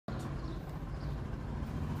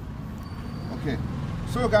Okay,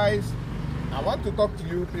 so guys, I want to talk to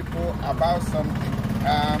you people about something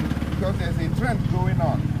because there's a trend going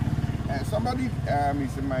on. Somebody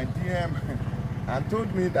is in my DM and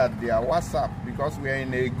told me that they are WhatsApp, because we are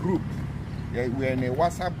in a group. Yeah, we are in a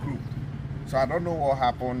WhatsApp group. So I don't know what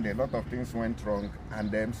happened. A lot of things went wrong,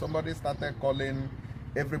 and then somebody started calling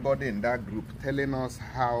everybody in that group, telling us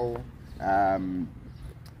how his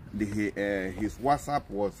WhatsApp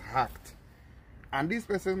was hacked. And this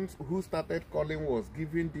person who started calling was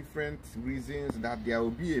giving different reasons that there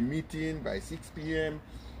will be a meeting by 6 p.m.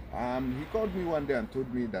 He called me one day and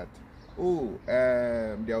told me that, oh,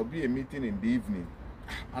 there will be a meeting in the evening.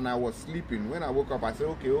 And I was sleeping. When I woke up, I said,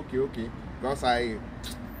 okay, because I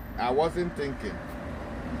wasn't thinking.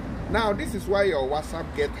 Now, this is why your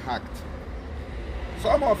WhatsApp get hacked.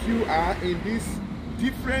 Some of you are in these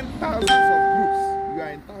different thousands of groups. You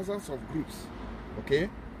are in thousands of groups, okay?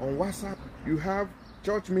 On WhatsApp, you have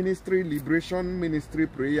Church Ministry, Liberation Ministry,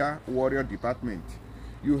 Prayer Warrior Department.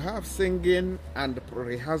 You have Singing and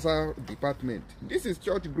Rehearsal Department. This is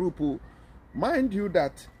church group. Mind you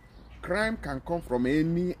that crime can come from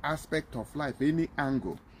any aspect of life, any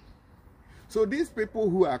angle. So these people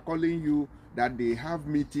who are calling you that they have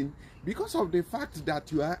meeting, because of the fact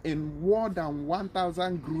that you are in more than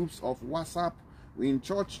 1,000 groups of WhatsApp in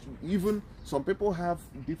church, even some people have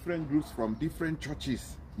different groups from different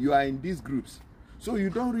churches. You are in these groups, so you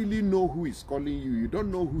don't really know who is calling you. You don't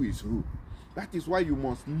know who is who. That is why you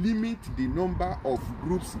must limit the number of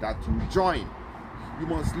groups that you join. You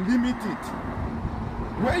must limit it.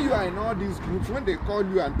 When you are in all these groups, when they call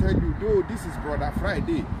you and tell you, oh, this is Brother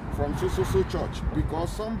Friday from so church, because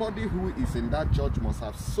somebody who is in that church must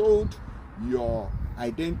have sold your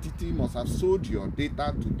identity, must have sold your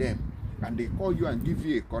data to them, and they call you and give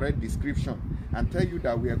you a correct description and tell you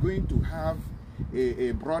that we are going to have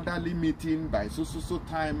a brotherly meeting by so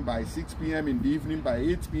time, by 6 p.m. in the evening, by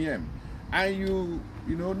 8 p.m. and you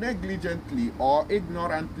negligently or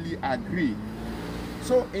ignorantly agree.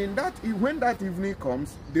 So in that, when that evening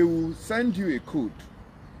comes, they will send you a code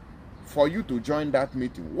for you to join that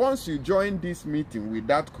meeting. Once you join this meeting with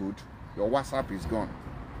that code, your WhatsApp is gone.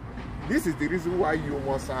 This is the reason why you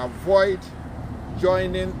must avoid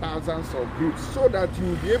joining thousands of groups, so that you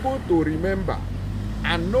will be able to remember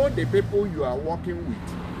and know the people you are working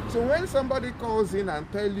with. So when somebody calls in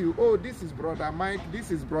and tell you, oh, this is Brother Mike, this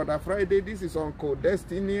is Brother Friday, this is Uncle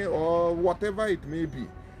Destiny, or whatever it may be,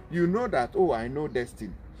 you know that, oh, I know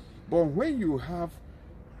Destiny. But when you have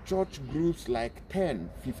church groups like 10,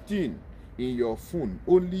 15 in your phone,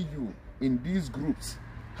 only you in these groups,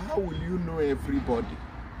 how will you know everybody?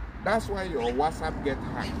 That's why your WhatsApp get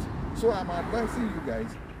hacked. So I'm advising you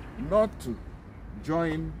guys not to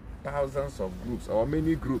join thousands of groups or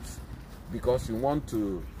many groups because you want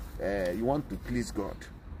to please God.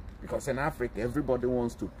 Because in Africa, everybody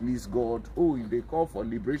wants to please God. Oh, if they call for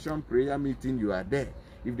liberation prayer meeting, you are there.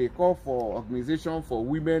 If they call for organization for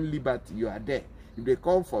women liberty, you are there. If they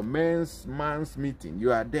call for man's meeting,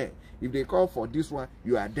 you are there. If they call for this one,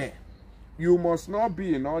 you are there. You must not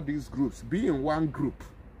be in all these groups. Be in one group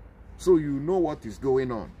so you know what is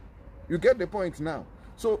going on. You get the point now?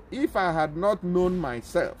 So if I had not known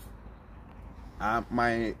myself,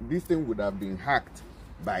 this thing would have been hacked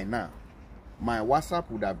by now. My WhatsApp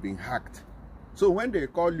would have been hacked. So when they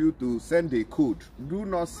call you to send a code, do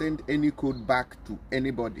not send any code back to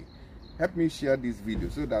anybody. Help me share this video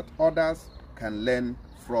so that others can learn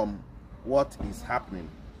from what is happening.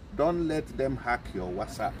 Don't let them hack your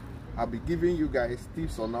WhatsApp. I'll be giving you guys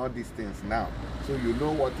tips on all these things now, so you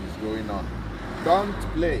know what is going on. Don't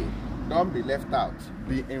play. Don't be left out.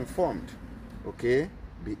 Be informed. Okay?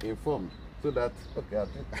 Be informed. So that, okay,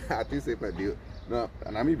 I think say no,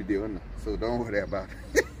 and I may be the owner, so don't worry about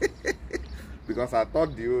it. Because I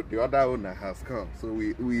thought the other owner has come. So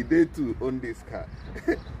we did to own this car.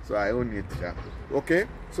 So I own it. Yeah. Okay?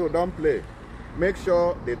 So don't play. Make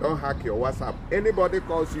sure they don't hack your WhatsApp. Anybody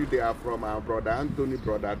calls you, they are from our brother Anthony,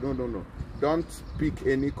 brother. No. Don't pick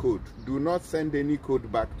any code. Do not send any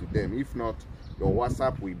code back to them. If not, your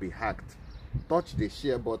WhatsApp will be hacked. Touch the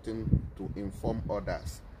share button to inform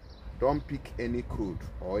others. Don't pick any code,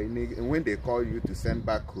 or when they call you to send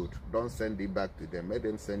back code, don't send it back to them. Let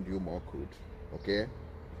them send you more code. Okay?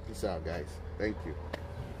 Peace out, guys. Thank you.